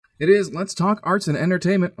It is Let's Talk Arts and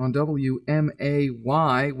Entertainment on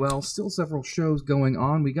WMAY. Well, still several shows going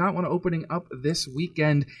on. We got one opening up this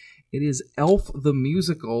weekend. It is Elf the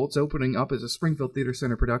Musical. It's opening up as a Springfield Theater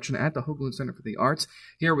Center production at the Hoagland Center for the Arts.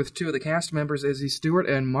 Here with two of the cast members, Izzy Stewart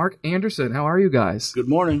and Mark Anderson. How are you guys? Good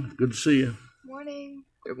morning. Good to see you. Morning.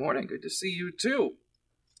 Good morning. Good to see you, too.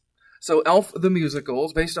 So Elf the Musical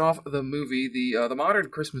is based off the movie, the modern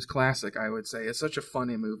Christmas classic, I would say. It's such a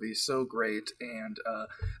funny movie, so great. And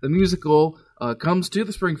the musical comes to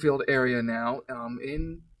the Springfield area now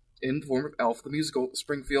in the form of Elf the Musical at the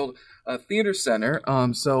Springfield Theater Center.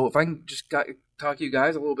 So if I can just talk to you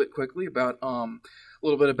guys a little bit quickly about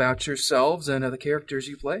yourselves and the characters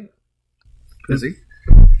you play. Izzy?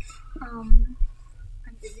 I'm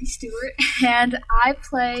Izzy Stewart, and I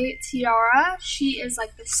play Tiara. She is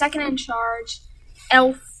like the second in charge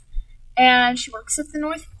elf, and she works at the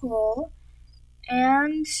North Pole.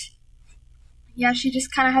 And yeah, she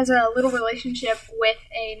just kind of has a little relationship with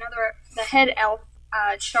the head elf,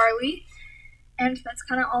 Charlie, and that's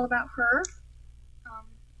kind of all about her.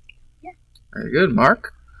 Yeah. Very good,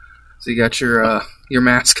 Mark. So you got your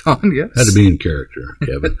mask on, yes? Had to be in character,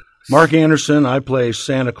 Kevin. Mark Anderson. I play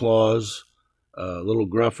Santa Claus. A little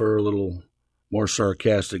gruffer, a little more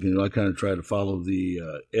sarcastic, and I kind of try to follow the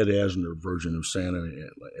Ed Asner version of Santa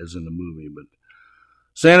as in the movie. But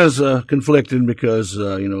Santa's conflicted because,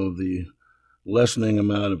 of the lessening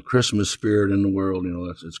amount of Christmas spirit in the world.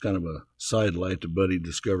 It's kind of a sidelight to Buddy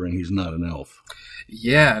discovering he's not an elf.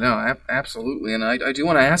 Yeah, no, absolutely. And I do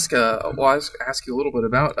want to ask ask you a little bit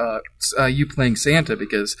about you playing Santa,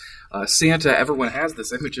 because Santa, everyone has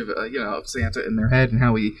this image of of Santa in their head and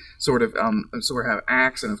how he sort of have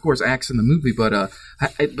acts, and of course acts in the movie. But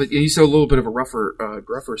you saw a little bit of a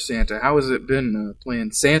gruffer Santa. How has it been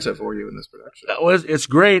playing Santa for you in this production? Well, it's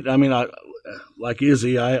great. I mean, like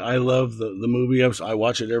Izzy, I love the movie. I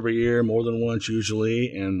watch it every year, more than once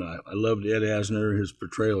usually, and I loved Ed Asner, his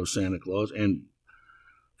portrayal of Santa Claus. And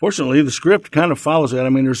fortunately, the script kind of follows that. I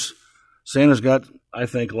mean, Santa's got, I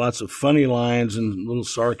think, lots of funny lines and little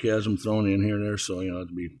sarcasm thrown in here and there, so,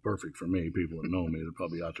 it'd be perfect for me. People that know me, they're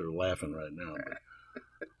probably out there laughing right now.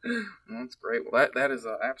 Well, that's great. Well, that is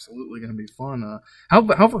absolutely going to be fun. How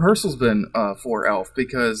rehearsals been for Elf?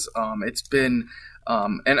 Because it's been,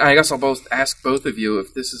 and I guess I'll ask both of you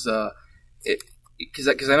if this is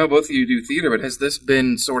because I know both of you do theater, but has this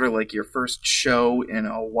been sort of like your first show in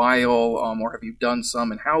a while, or have you done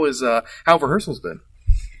some? And how have rehearsals been?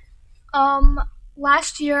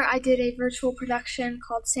 Last year I did a virtual production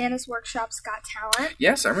called Santa's Workshop's Got Talent.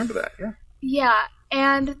 Yes, I remember that. Yeah. Yeah,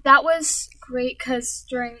 and that was great because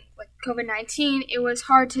during COVID-19, it was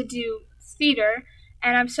hard to do theater,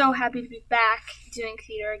 and I'm so happy to be back doing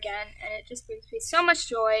theater again, and it just brings me so much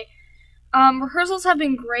joy. Rehearsals have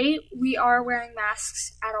been great. We are wearing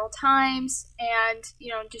masks at all times and,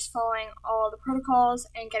 just following all the protocols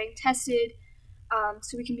and getting tested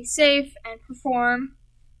so we can be safe and perform.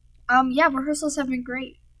 Rehearsals have been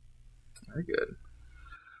great. Very good.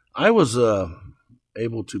 I was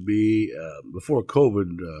able to be, before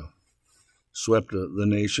COVID swept the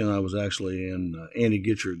nation, I was actually in Andy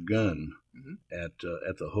Get Your Gun at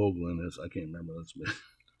the Hoagland. I can't remember. That's been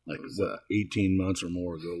 18 months or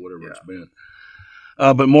more ago, whatever it's been.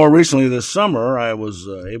 But more recently this summer, I was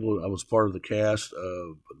part of the cast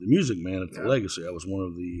of The Music Man at the Legacy. I was one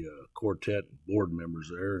of the quartet board members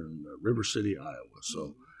there in River City, Iowa.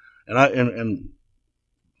 So, and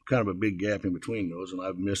kind of a big gap in between those, and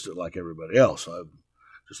I've missed it like everybody else.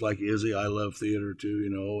 Just like Izzy, I love theater too,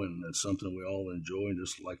 and it's something we all enjoy and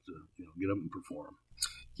just like to get up and perform.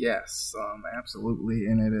 Yes, absolutely,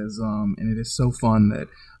 and it is so fun that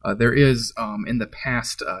there is in the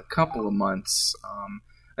past couple of months,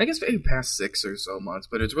 I guess maybe past 6 or so months,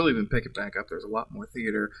 but it's really been picking back up. There's a lot more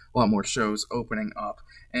theater, a lot more shows opening up,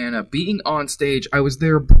 and being on stage, I was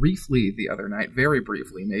there briefly the other night, very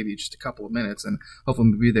briefly, maybe just a couple of minutes, and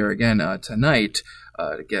hopefully we'll be there again tonight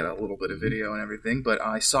to get a little bit of video and everything. But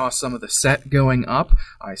I saw some of the set going up.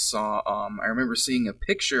 I remember seeing a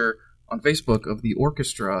picture on Facebook of the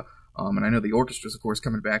orchestra, and I know the orchestra is, of course,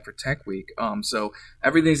 coming back for Tech Week. So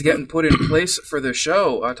everything's getting put in place for the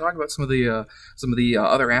show. Talk about some of the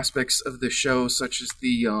other aspects of the show, such as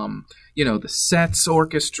the the sets,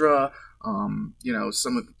 orchestra. Some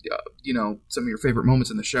of your favorite moments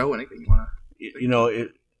in the show. Anything you want to?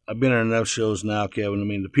 I've been in enough shows now, Kevin. I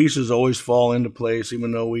mean, the pieces always fall into place,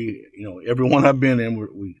 even though everyone I've been in,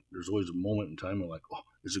 there's always a moment in time we're like, oh,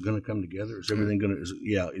 is it going to come together? Is everything going to?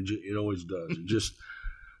 Yeah, it always does. It just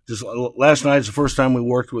last night's the first time we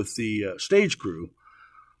worked with the stage crew.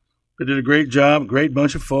 They did a great job, great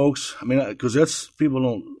bunch of folks. I mean, because that's people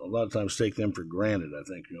don't a lot of times take them for granted. I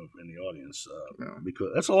think in the audience because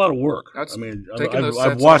that's a lot of work. That's I mean,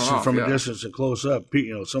 I've watched it from a distance and close up.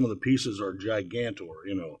 Some of the pieces are gigantor.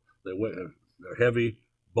 They're heavy,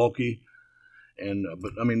 bulky, and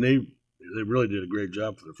but I mean they really did a great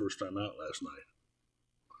job for their first time out last night.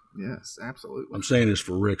 Yes, absolutely. I'm saying this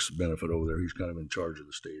for Rick's benefit over there. He's kind of in charge of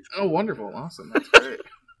the stage. Oh, wonderful! Awesome. That's great.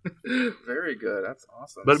 Very good. That's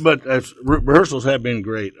awesome. But as rehearsals have been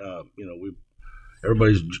great.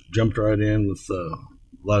 Everybody's jumped right in with a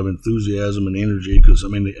lot of enthusiasm and energy because I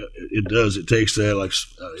mean it does. It takes that, like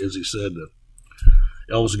as he said,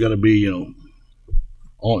 Elvis got to be on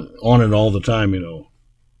it all the time.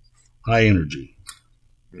 High energy.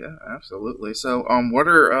 Yeah, absolutely. So what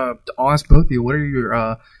are I'll ask both of you. What are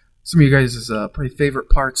your some of you guys' pretty favorite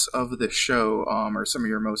parts of the show, or some of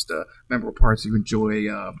your most memorable parts you enjoy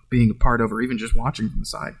being a part of, or even just watching from the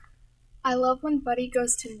side? I love when Buddy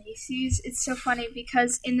goes to Macy's. It's so funny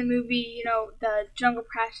because in the movie, the Jungle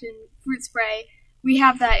Passion fruit spray, we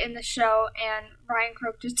have that in the show, and Ryan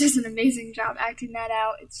Croak just does an amazing job acting that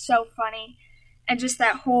out. It's so funny. And just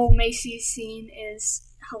that whole Macy's scene is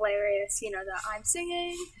hilarious, the I'm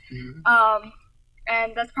singing. Mm-hmm.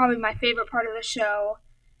 And that's probably my favorite part of the show.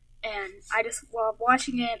 And I just love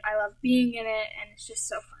watching it. I love being in it, and it's just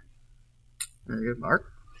so fun. Very good, Mark.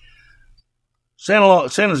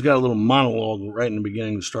 Santa's got a little monologue right in the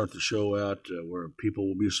beginning to start the show out where people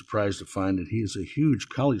will be surprised to find that he is a huge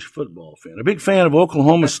college football fan, a big fan of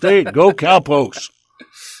Oklahoma State. Go Cowpokes!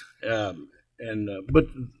 But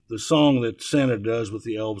the song that Santa does with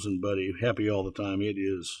the elves and Buddy, Happy All the Time,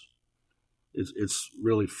 it's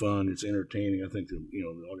really fun. It's entertaining. I think the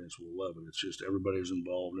audience will love it. It's just everybody's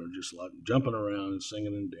involved and just like jumping around and singing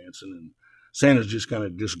and dancing, and Santa's just kind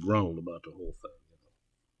of disgruntled about the whole thing.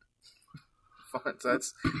 Fun. So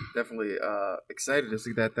that's definitely excited to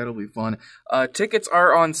see that. That'll be fun. Tickets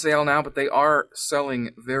are on sale now, but they are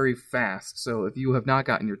selling very fast. So if you have not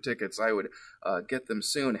gotten your tickets, I would get them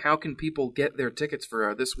soon. How can people get their tickets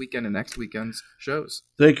for this weekend and next weekend's shows?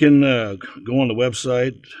 They can go on the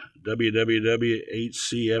website,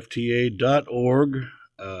 www.hcfta.org,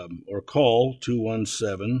 or call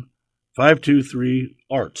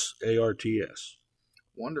 217-523-ARTS, ARTS.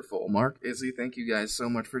 Wonderful. Mark, Izzy, thank you guys so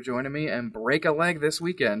much for joining me, and break a leg this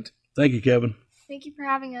weekend. Thank you, Kevin. Thank you for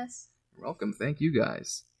having us. You're welcome. Thank you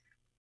guys.